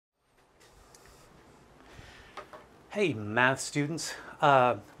Hey, math students.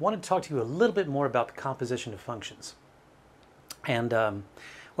 Wanted to talk to you a little bit more about the composition of functions. And,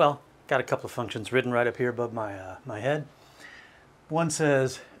 well, got a couple of functions written right up here above my head. One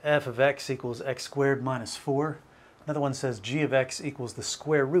says f of x equals x squared minus 4. Another one says g of x equals the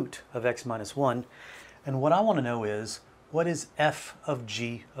square root of x minus 1. And what I want to know is, what is f of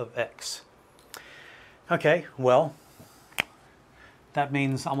g of x? Okay, well, that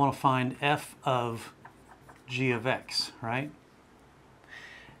means I want to find f of g of x, right?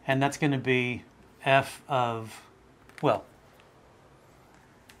 And that's going to be f of, well,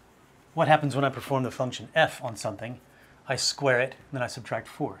 what happens when I perform the function f on something? I square it, and then I subtract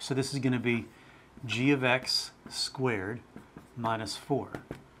 4. So this is going to be g of x squared minus 4,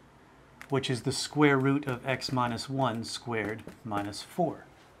 which is the square root of x minus 1 squared minus 4,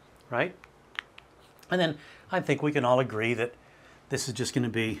 right? And then I think we can all agree that this is just going to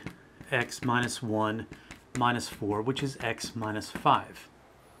be x minus 1 minus 4, which is x minus 5.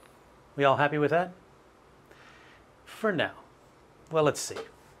 We all happy with that? For now. Well, let's see.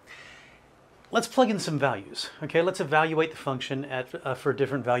 Let's plug in some values. Okay, let's evaluate the function for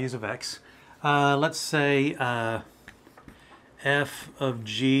different values of x. Let's say f of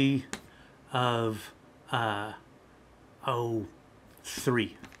g of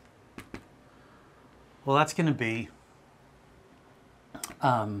 3. Well, that's going to be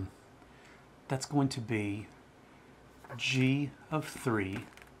g of 3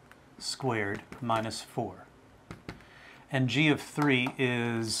 squared minus 4. And g of 3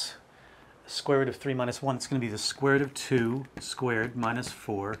 is square root of 3 minus 1. It's going to be the square root of 2 squared minus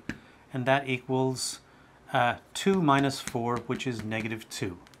 4. And that equals 2 minus 4, which is negative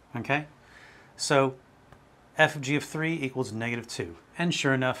 2. Okay? So f of g of 3 equals negative 2. And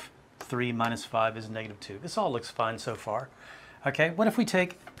sure enough, 3 minus 5 is negative 2. This all looks fine so far. Okay, what if we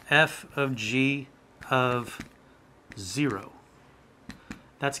take f of g of 0?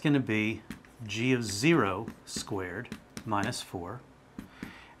 That's going to be g of 0 squared minus 4.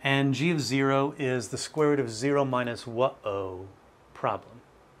 And g of 0 is the square root of 0 minus what-oh problem.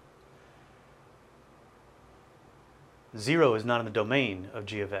 0 is not in the domain of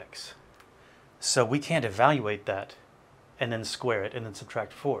g of x. So we can't evaluate that and then square it and then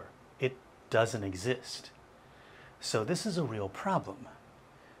subtract 4. It doesn't exist. So this is a real problem.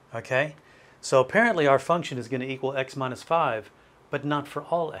 Okay? So apparently our function is going to equal x minus 5, but not for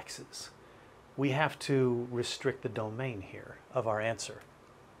all x's. We have to restrict the domain here of our answer.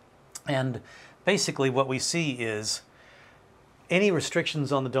 And basically what we see is any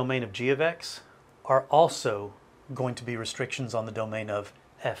restrictions on the domain of g of x are also going to be restrictions on the domain of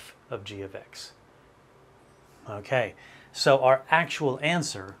f of g of x. Okay, so our actual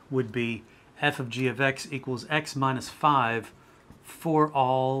answer would be f of g of x equals x minus 5 for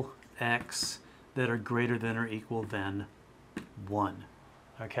all x that are greater than or equal than 1.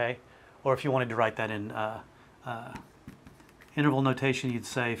 Okay, or if you wanted to write that in interval notation, you'd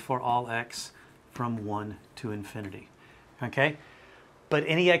say for all x from 1 to infinity. Okay, but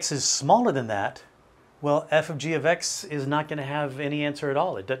any x is smaller than that, well, f of g of x is not going to have any answer at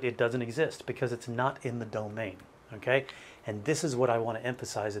all. It doesn't exist because it's not in the domain. Okay, and this is what I want to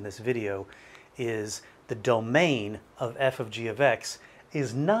emphasize in this video, is the domain of f of g of x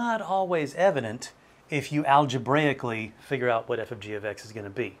is not always evident if you algebraically figure out what f of g of x is going to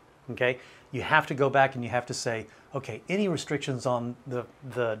be. Okay, you have to go back and you have to say, okay, any restrictions on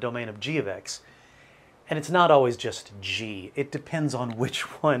the domain of g of x, and it's not always just g. It depends on which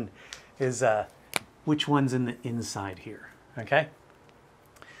one is which one's in the inside here. Okay,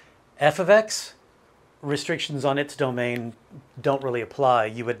 f of x, restrictions on its domain don't really apply.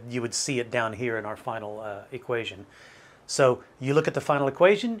 You would see it down here in our final equation. So you look at the final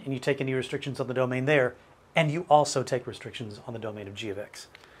equation and you take any restrictions on the domain there, and you also take restrictions on the domain of g of x.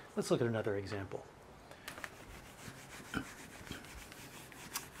 Let's look at another example.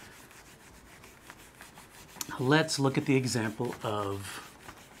 Let's look at the example of,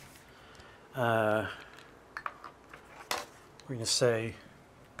 we're going to say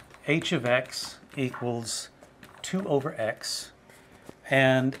h of x equals 2 over x,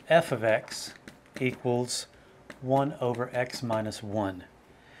 and f of x equals 1 over x minus 1.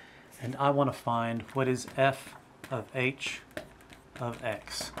 And I want to find what is f of h of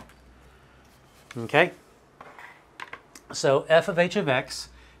x. Okay? So f of h of x,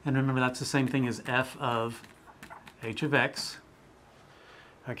 and remember that's the same thing as f of h of x.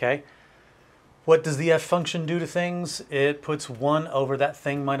 Okay? What does the f function do to things? It puts 1 over that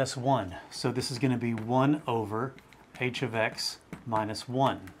thing minus 1. So this is going to be 1 over h of x minus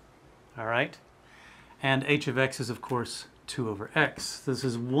 1. All right? And h of x is, of course, 2 over x. This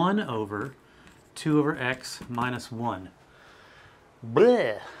is 1 over 2 over x minus 1.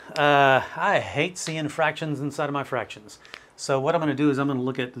 Bleh. I hate seeing fractions inside of my fractions. So what I'm going to do is I'm going to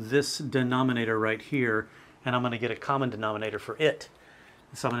look at this denominator right here, and I'm going to get a common denominator for it.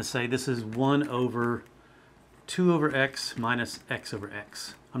 So I'm going to say this is 1 over 2 over x minus x over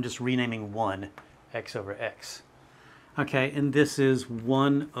x. I'm just renaming 1 x over x. Okay, and this is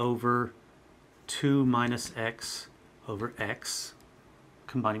 1 over 2 minus x over x,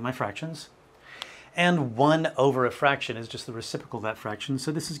 combining my fractions. And 1 over a fraction is just the reciprocal of that fraction,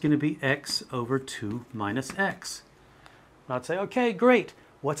 so this is going to be x over 2 minus x. And I'd say, okay, great.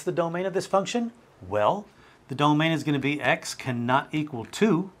 What's the domain of this function? Well, the domain is going to be x cannot equal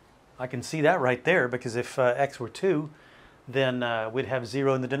 2. I can see that right there, because if x were 2, then we'd have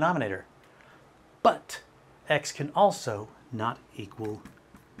 0 in the denominator. But x can also not equal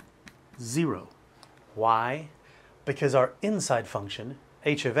 0. Why? Because our inside function,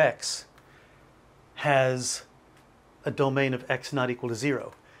 h of x, has a domain of x not equal to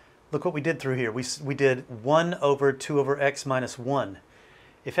 0. Look what we did through here. We did 1 over 2 over x minus 1.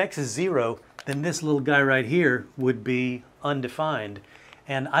 If x is 0, then this little guy right here would be undefined.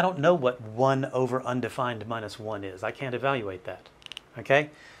 And I don't know what 1 over undefined minus 1 is. I can't evaluate that.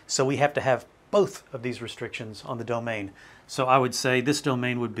 Okay? So we have to have both of these restrictions on the domain. So I would say this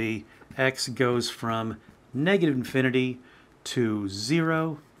domain would be x goes from negative infinity to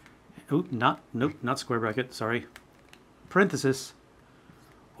 0. Nope, not square bracket, sorry. Parenthesis.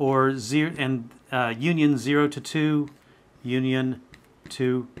 Or 0 and union 0 to 2, union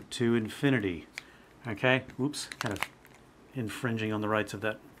 2 to infinity. Okay? Oops, kind of infringing on the rights of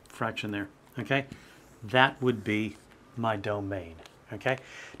that fraction there. Okay? That would be my domain. Okay?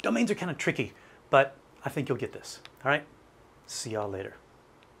 Domains are kind of tricky, but I think you'll get this. All right? See y'all later.